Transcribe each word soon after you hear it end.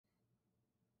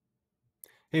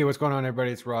Hey, what's going on,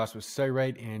 everybody? It's Ross with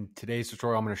SiteRight, and today's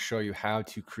tutorial I'm going to show you how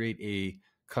to create a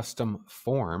custom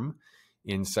form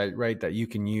in SiteRight that you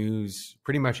can use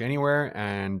pretty much anywhere,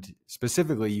 and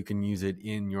specifically you can use it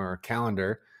in your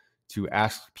calendar to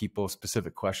ask people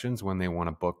specific questions when they want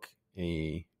to book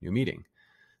a new meeting.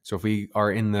 So if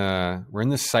we're in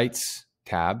the Sites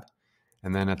tab,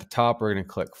 and then at the top we're going to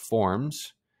click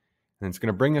Forms, and it's going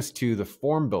to bring us to the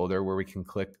form builder where we can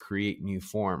click Create New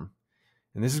Form.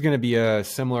 And this is going to be a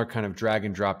similar kind of drag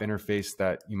and drop interface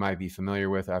that you might be familiar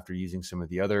with after using some of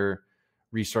the other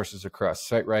resources across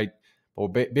SiteRight.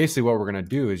 But basically what we're going to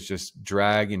do is just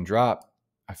drag and drop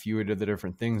a few of the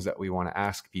different things that we want to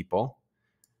ask people,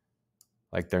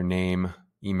 like their name,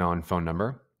 email, and phone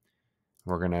number.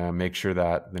 We're going to make sure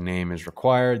that the name is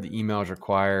required, the email is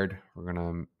required. We're going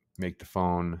to make the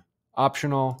phone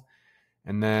optional.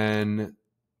 And then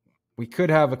we could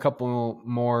have a couple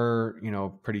more,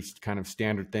 pretty kind of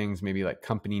standard things, maybe like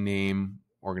company name,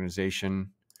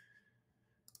 organization.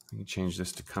 We can change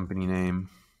this to company name.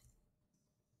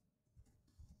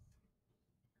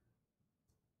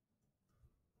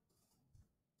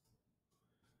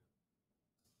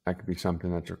 That could be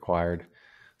something that's required.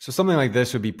 So something like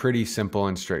this would be pretty simple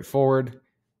and straightforward.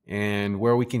 And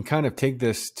where we can kind of take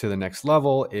this to the next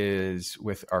level is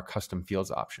with our custom fields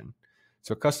option.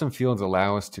 So custom fields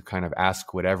allow us to kind of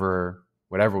ask whatever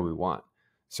we want.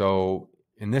 So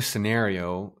in this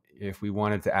scenario, if we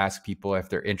wanted to ask people if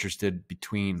they're interested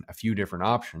between a few different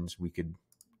options, we could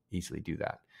easily do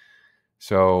that.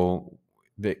 So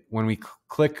when we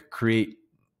click create,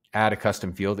 add a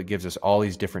custom field, it gives us all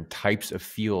these different types of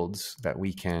fields that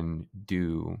we can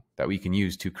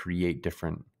use to create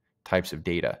different types of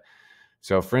data.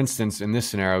 So for instance, in this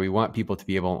scenario, we want people to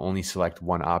be able to only select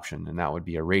one option, and that would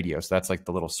be a radio. So that's like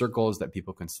the little circles that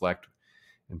people can select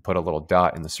and put a little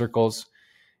dot in the circles.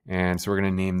 And so we're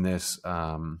going to name this,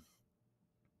 let's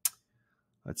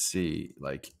see,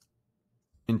 like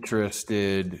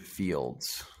interested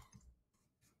fields,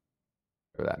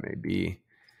 whatever that may be.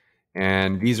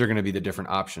 And these are going to be the different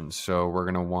options. So we're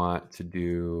going to want to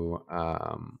do,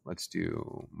 let's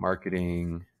do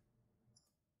marketing,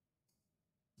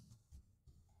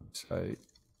 website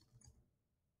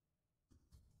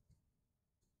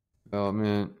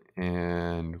development,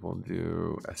 and we'll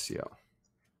do SEO.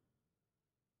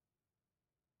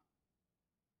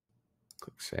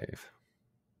 Click save.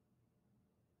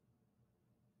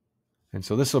 And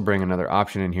so this will bring another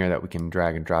option in here that we can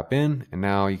drag and drop in. And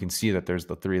now you can see that there's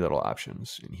the three little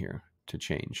options in here to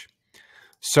change.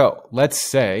 So let's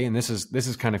say, and this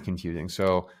is kind of confusing.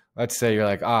 So let's say you're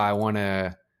like, I want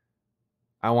to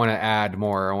add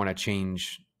more, I want to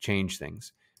change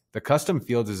things. The custom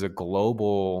fields is a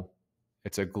global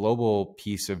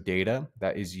piece of data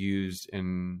that is used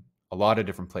in a lot of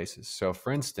different places. So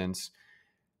for instance,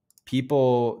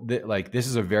 this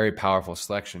is a very powerful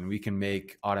selection. We can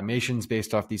make automations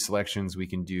based off these selections. We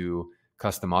can do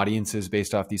custom audiences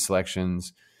based off these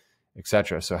selections,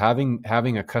 etc. So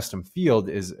having a custom field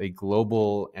is a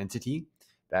global entity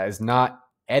that is not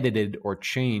edited or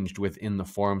changed within the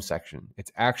form section.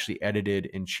 It's actually edited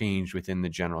and changed within the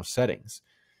general settings.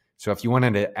 So if you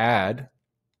wanted to add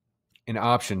an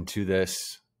option to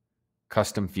this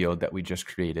custom field that we just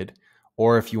created,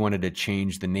 or if you wanted to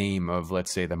change the name of,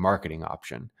 let's say, the marketing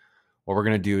option, what we're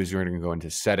going to do is we're going to go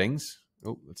into settings.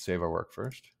 Oh, let's save our work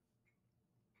first.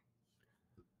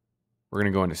 We're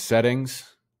going to go into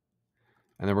settings,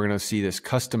 and then we're going to see this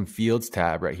custom fields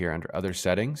tab right here under other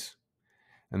settings.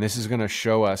 And this is going to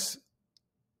show us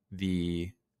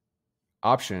the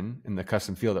option in the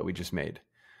custom field that we just made.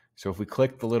 So if we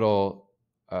click the little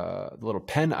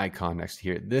pen icon next to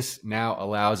here, this now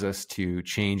allows us to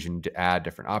change and to add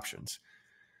different options.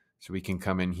 So we can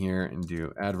come in here and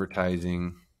do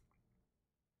advertising,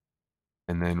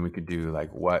 and then we could do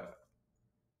like, what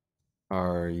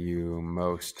are you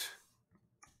most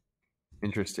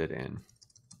interested in?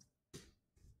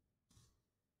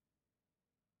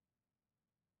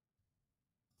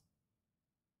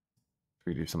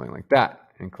 We do something like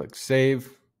that and click save.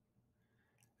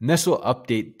 And this will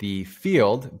update the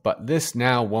field, but this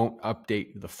now won't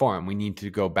update the form. We need to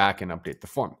go back and update the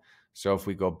form. So if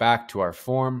we go back to our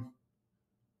form,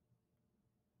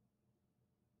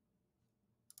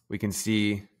 we can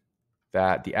see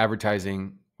that the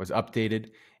advertising was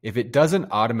updated. If it doesn't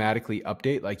automatically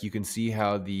update, like you can see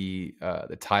how the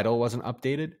title wasn't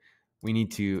updated, we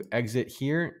need to exit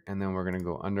here, and then we're going to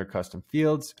go under custom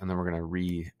fields, and then we're going to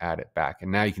re-add it back.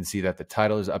 And now you can see that the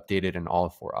title is updated and all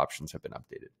four options have been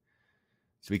updated.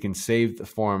 So we can save the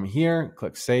form here,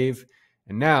 click save.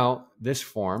 And now this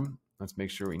form, let's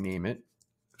make sure we name it.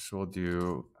 So we'll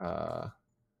do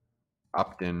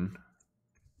opt-in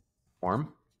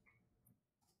form,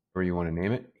 or you want to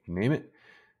name it, you can name it.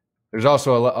 There's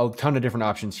also a ton of different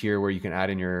options here where you can add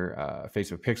in your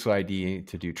Facebook Pixel ID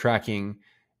to do tracking,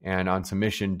 and on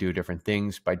submission, do different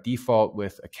things. By default,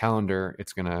 with a calendar,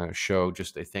 it's going to show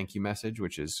just a thank you message,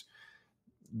 which is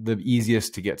the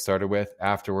easiest to get started with.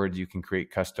 Afterwards, you can create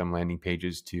custom landing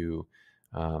pages to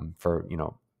for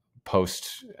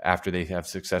post after they have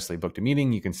successfully booked a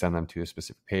meeting. You can send them to a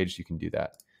specific page. You can do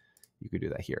that. You could do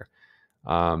that here.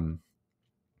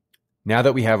 Now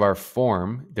that we have our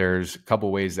form, there's a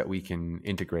couple ways that we can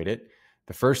integrate it.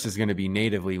 The first is going to be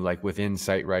natively, like within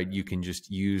SiteRight, you can just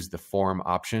use the form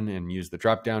option and use the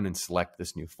dropdown and select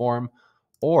this new form.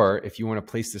 Or if you want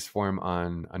to place this form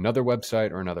on another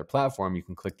website or another platform, you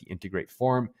can click the integrate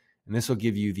form, and this will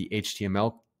give you the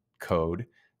HTML code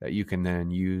that you can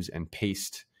then use and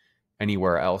paste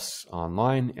anywhere else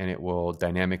online, and it will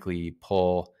dynamically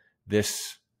pull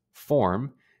this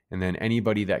form. And then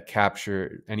anybody that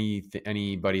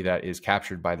is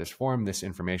captured by this form, this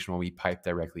information will be piped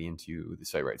directly into the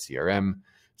SiteRight CRM.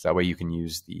 So that way you can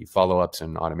use the follow-ups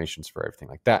and automations for everything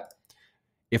like that.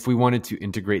 If we wanted to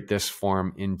integrate this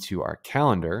form into our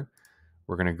calendar,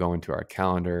 we're going to go into our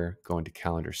calendar, go into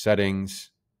calendar settings,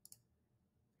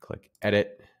 click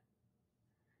edit.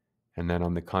 And then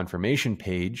on the confirmation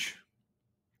page,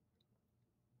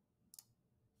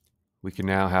 we can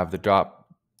now have the drop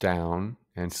down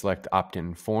and select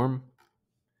opt-in form,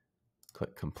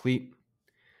 click complete.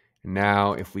 And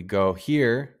now if we go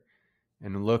here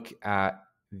and look at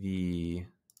the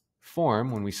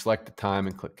form, when we select the time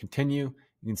and click continue,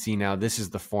 you can see now this is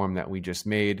the form that we just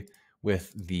made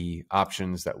with the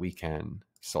options that we can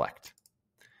select.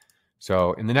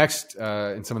 So in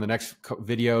some of the next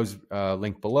videos,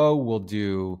 link below, we'll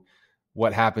do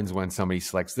what happens when somebody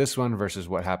selects this one versus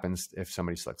what happens if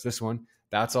somebody selects this one.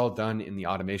 That's all done in the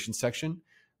automation section,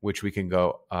 which we can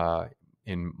go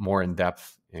in more in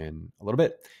depth in a little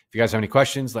bit. If you guys have any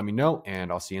questions, let me know,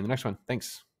 and I'll see you in the next one.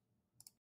 Thanks.